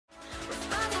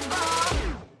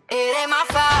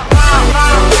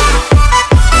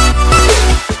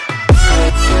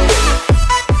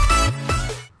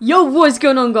Yo, what's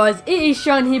going on guys, it is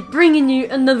Shine here bringing you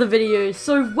another video.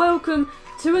 So welcome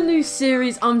to a new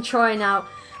series I'm trying out.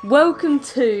 Welcome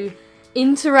to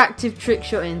interactive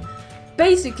trickshotting.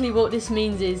 Basically what this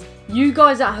means is you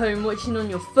guys at home watching on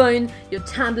your phone, your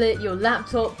tablet, your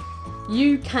laptop,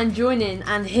 you can join in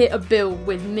and hit a bill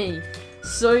with me.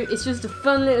 So it's just a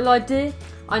fun little idea.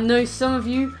 I know some of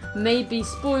you may be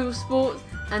spoil sports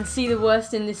and see the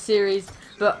worst in this series,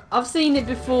 but I've seen it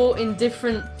before in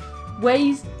different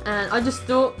ways and I just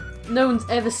thought no one's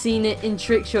ever seen it in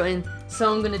trickshotting,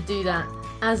 so I'm gonna do that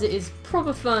as it is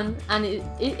proper fun and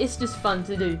it's just fun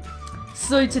to do.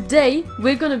 So today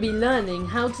we're gonna be learning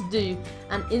how to do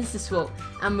an insta swap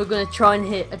and we're gonna try and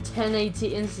hit a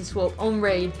 1080 insta swap on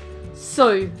raid.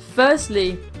 So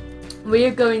firstly we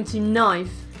are going to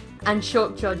knife and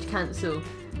shock charge cancel.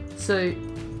 So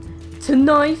to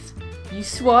knife you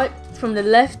swipe from the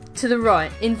left to the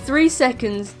right. In 3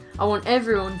 seconds I want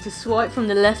everyone to swipe from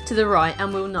the left to the right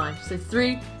and we'll knife. So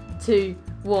 3, 2,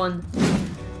 1.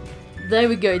 There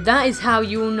we go. That is how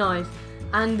you will knife.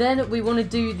 And then we want to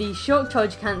do the shock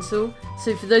charge cancel.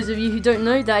 So for those of you who don't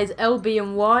know, that is LB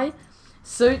and Y.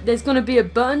 So there's going to be a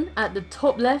button at the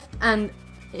top left and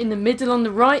in the middle on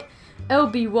the right.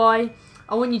 LBY.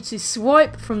 I want you to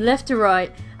swipe from left to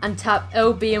right and tap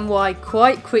LB and Y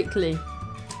quite quickly.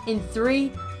 In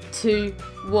 3, 2,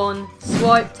 1.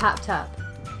 Swipe, tap, tap.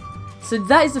 So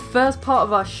that is the first part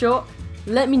of our shot.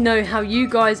 Let me know how you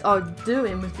guys are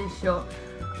doing with this shot.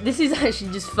 This is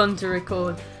actually just fun to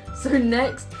record. So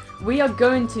next, we are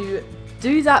going to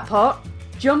do that part,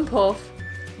 jump off.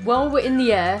 While we're in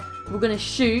the air, we're going to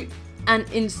shoot and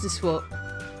insta swap.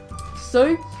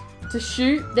 So to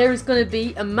shoot, there is going to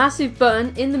be a massive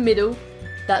button in the middle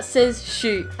that says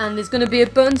shoot. And there's going to be a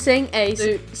button saying A.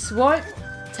 So swipe,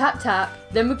 tap, tap.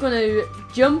 Then we're going to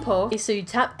jump off. So you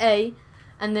tap A.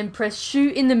 And then press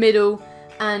shoot in the middle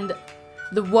and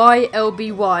the Y,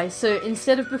 LBY. So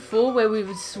instead of before where we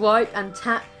would swipe and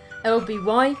tap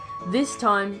LBY, this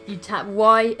time you tap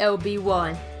Y,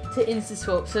 LBY to insta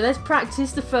swap. So let's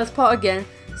practice the first part again.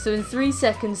 So in 3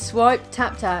 seconds, swipe,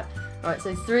 tap, tap. Alright,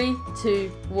 so 3, 2,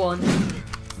 1.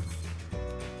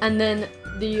 And then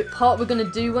the part we're going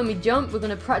to do when we jump, we're going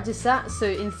to practice that. So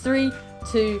in 3,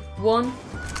 2, 1.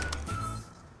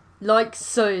 Like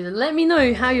so. Let me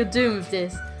know how you're doing with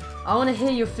this. I want to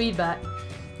hear your feedback.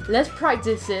 Let's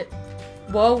practice it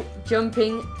while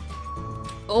jumping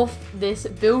off this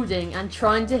building and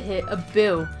trying to hit a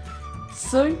bill.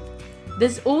 So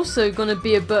there's also going to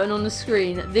be a button on the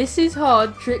screen. This is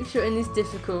hard. Trickshotting is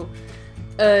difficult.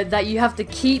 That you have to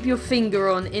keep your finger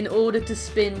on in order to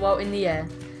spin while in the air.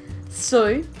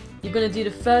 So you're going to do the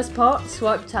first part.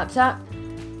 Swipe, tap, tap.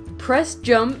 Press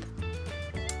jump.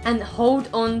 And hold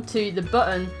on to the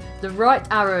button, the right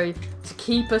arrow, to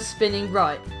keep us spinning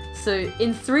right. So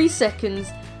in 3 seconds,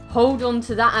 hold on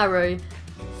to that arrow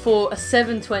for a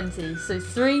 720. So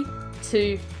 3,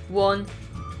 2, 1.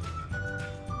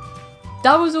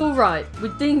 That was all right. We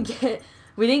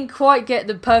didn't quite get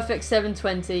the perfect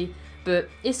 720, but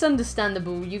it's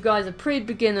understandable. You guys are pretty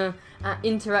beginner at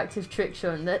interactive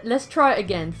trickshotting. Let's try it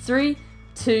again. 3,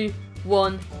 2,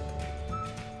 1.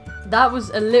 That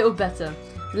was a little better.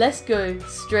 Let's go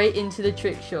straight into the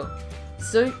trick shot.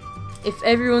 So, if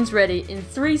everyone's ready, in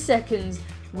 3 seconds,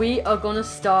 we are gonna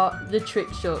start the trick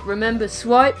shot. Remember,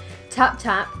 swipe, tap,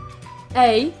 tap,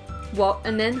 A,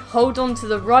 and then hold on to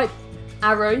the right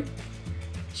arrow,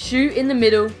 shoot in the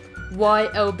middle, Y,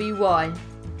 LBY.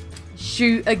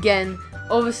 Shoot again,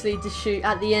 obviously to shoot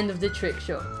at the end of the trick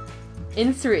shot.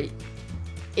 In 3,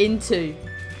 in 2,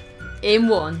 in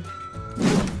 1.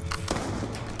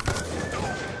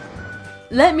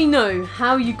 Let me know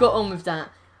how you got on with that.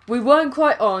 We weren't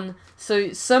quite on,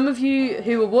 so some of you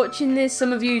who are watching this,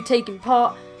 some of you taking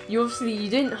part, you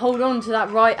didn't hold on to that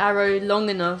right arrow long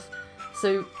enough.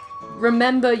 So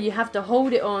remember, you have to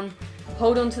hold on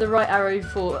to the right arrow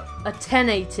for a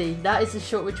 1080. That is the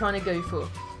shot we're trying to go for.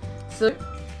 So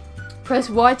press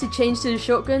Y to change to the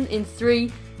shotgun in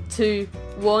 3, 2,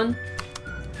 1.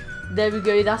 There we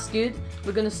go, that's good.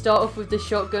 We're going to start off with the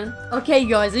shotgun. Okay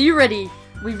guys, are you ready?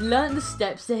 We've learned the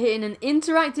steps to hitting an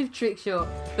interactive trick shot,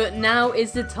 but now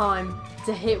is the time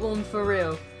to hit one for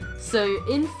real. So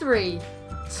in 3,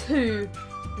 2,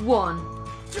 1.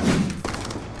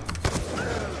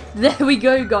 There we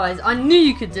go guys, I knew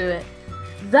you could do it.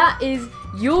 That is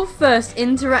your first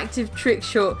interactive trick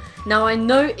shot. Now I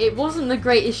know it wasn't the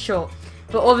greatest shot,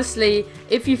 but obviously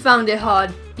if you found it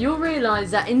hard, you'll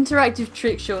realise that interactive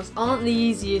trick shots aren't the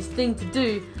easiest thing to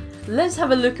do. Let's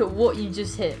have a look at what you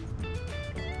just hit.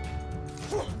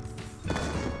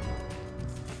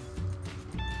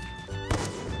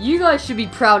 You guys should be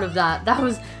proud of that. That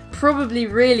was probably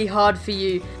really hard for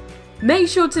you. Make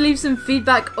sure to leave some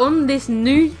feedback on this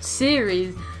new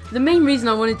series. The main reason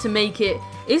I wanted to make it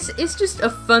is it's just a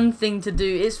fun thing to do.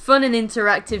 It's fun and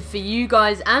interactive for you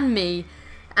guys and me,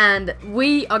 and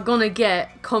we are gonna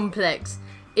get complex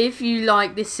if you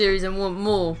like this series and want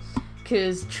more,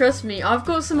 because trust me, I've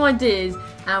got some ideas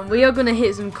and we are gonna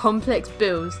hit some complex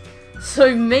builds.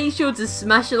 So make sure to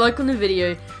smash a like on the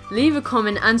video, leave a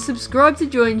comment and subscribe to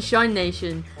join Shine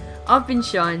Nation. I've been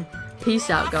Shine. Peace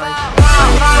out,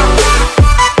 guys.